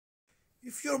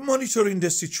If you're monitoring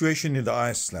the situation in the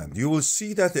Iceland, you will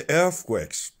see that the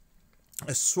earthquakes,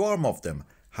 a swarm of them,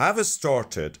 have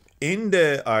started in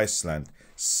the Iceland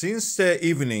since the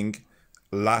evening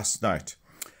last night.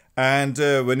 And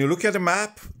when you look at the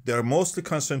map, they're mostly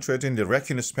concentrated in the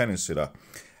Reykjanes Peninsula.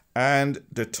 And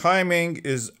the timing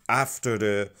is after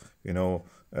the,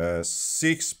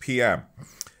 6 p.m.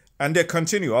 And they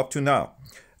continue up to now.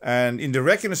 And in the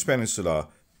Reykjanes Peninsula,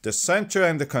 the center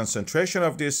and the concentration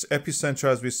of this epicenter,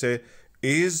 as we say,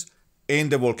 is in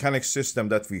the volcanic system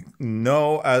that we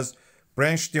know as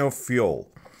Brennisteinsfjöll.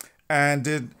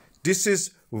 And this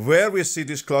is where we see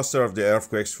this cluster of the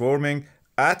earthquakes forming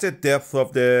at a depth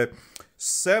of the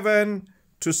 7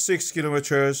 to 6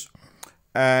 kilometers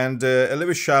and a little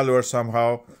bit shallower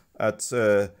somehow at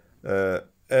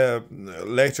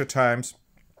later times.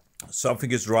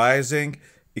 Something is rising.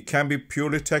 It can be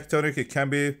purely tectonic. It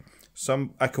can be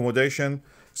some accommodation,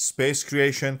 space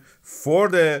creation for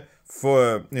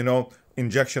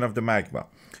injection of the magma.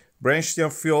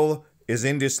 Brennisteinsfjöll is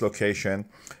in this location,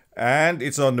 and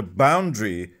it's on the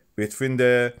boundary between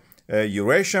the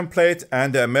Eurasian plate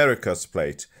and the Americas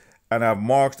plate. And I've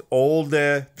marked all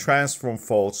the transform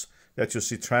faults that you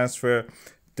see transfer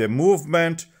the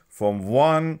movement from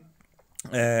one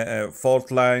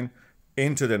fault line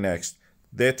into the next.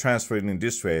 They transfer it in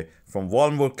this way from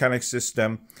one volcanic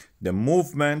system, the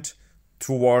movement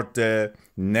toward the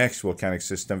next volcanic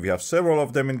system. We have several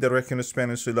of them in the Reykjanes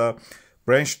Peninsula.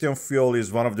 Brennisteinsfjöll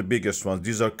is one of the biggest ones.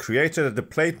 These are created at the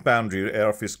plate boundary.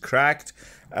 Earth is cracked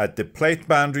at the plate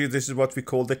boundary. This is what we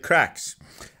call the cracks.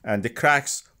 And the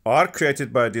cracks are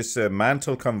created by these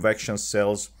mantle convection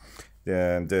cells.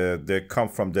 And they come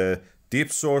from the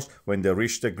deep source. When they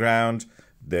reach the ground,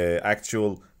 the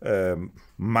actual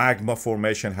magma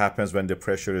formation happens when the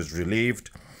pressure is relieved.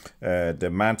 The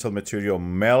mantle material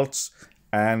melts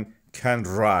and can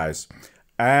rise.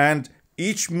 And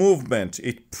each movement,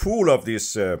 each pool of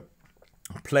these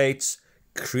plates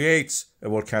creates a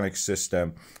volcanic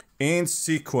system in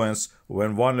sequence.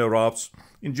 When one erupts,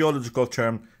 in geological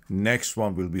term, next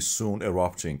one will be soon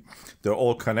erupting. They're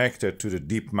all connected to the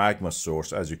deep magma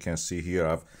source. As you can see here,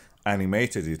 I've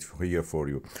animated it here for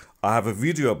you. I have a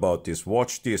video about this.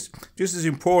 Watch this. This is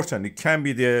important. It can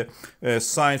be the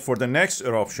sign for the next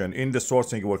eruption in the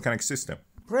Schwarzenegger volcanic system.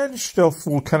 Brennisteinsfjöll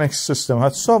volcanic system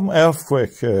had some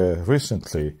earthquake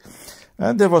recently,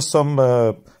 and there was some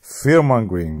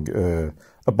fear-mongering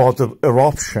about the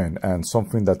eruption and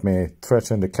something that may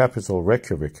threaten the capital,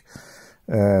 Reykjavik.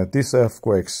 These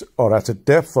earthquakes are at a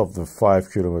depth of the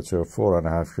 5 kilometer,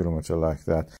 4.5 kilometer, like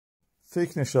that.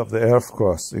 Thickness of the earth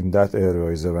crust in that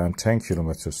area is around 10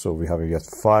 kilometers, so we have yet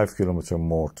 5 kilometers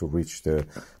more to reach the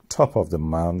top of the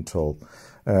mantle.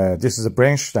 This is a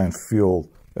Brennisteinsfjöll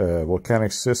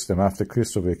volcanic system after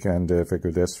Kristuvik and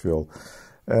Reykjanesfjöll.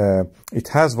 It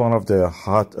has one of the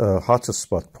hottest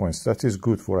spot points. That is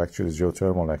good for actually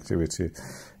geothermal activity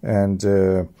and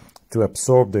to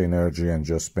absorb the energy and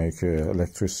just make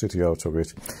electricity out of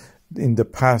it. In the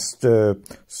past,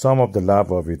 some of the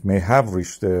lava of it may have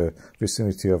reached the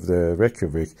vicinity of the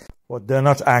Reykjavik, but they're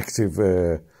not active.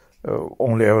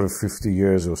 Only every 50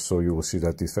 years or so you will see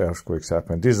that these earthquakes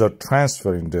happen. These are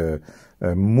transferring the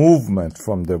movement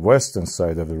from the western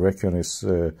side of the Reykjanes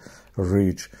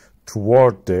ridge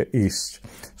toward the east.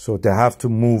 So they have to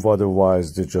move,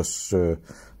 otherwise they just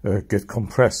get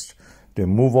compressed. They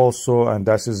move also, and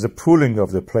that is the pooling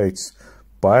of the plates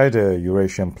by the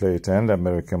Eurasian plate and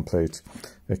American plate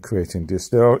creating this.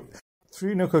 There are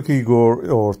 3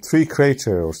 Nukakigor, or 3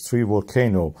 craters, 3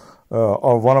 volcanoes,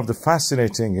 are one of the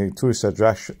fascinating tourist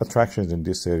attractions in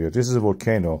this area. This is a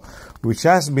volcano which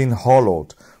has been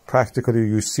hollowed. Practically,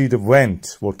 you see the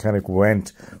vent, volcanic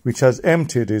vent, which has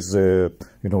emptied its,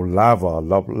 lava.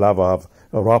 Lava have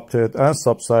erupted and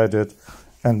subsided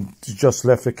and just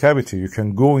left a cavity. You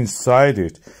can go inside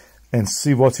it and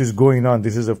see what is going on.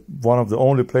 This is one of the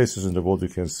only places in the world you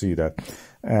can see that.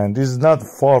 And this is not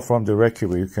far from the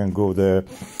Reykjavik. You can go there.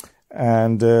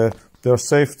 And there are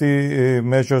safety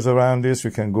measures around this.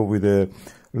 You can go with a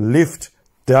lift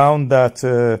down that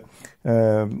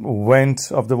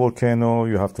vent of the volcano.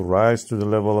 You have to rise to the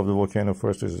level of the volcano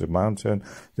first. This is a mountain.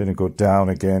 Then you go down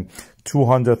again.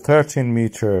 213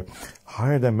 meters,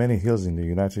 higher than many hills in the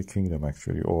United Kingdom,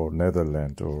 actually, or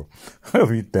Netherlands, or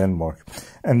Denmark.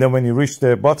 And then when you reach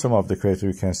the bottom of the crater,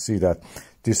 you can see that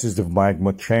this is the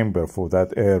magma chamber for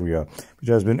that area, which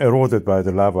has been eroded by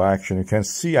the lava action. You can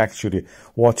see actually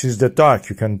what is the dike.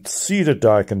 You can see the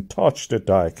dike and touch the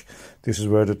dike. This is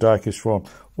where the dike is from.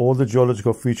 All the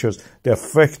geological features, the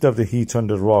effect of the heat on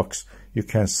the rocks, you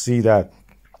can see that.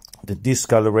 the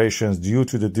discolorations due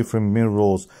to the different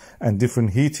minerals and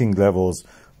different heating levels,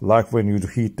 like when you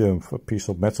heat a piece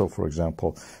of metal, for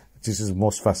example. This is the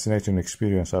most fascinating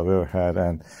experience I've ever had,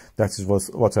 and that is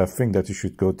what I think that you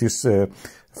should go. This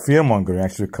fear-mongering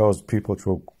actually caused people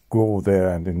to go there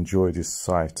and enjoy this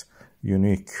site.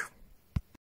 Unique.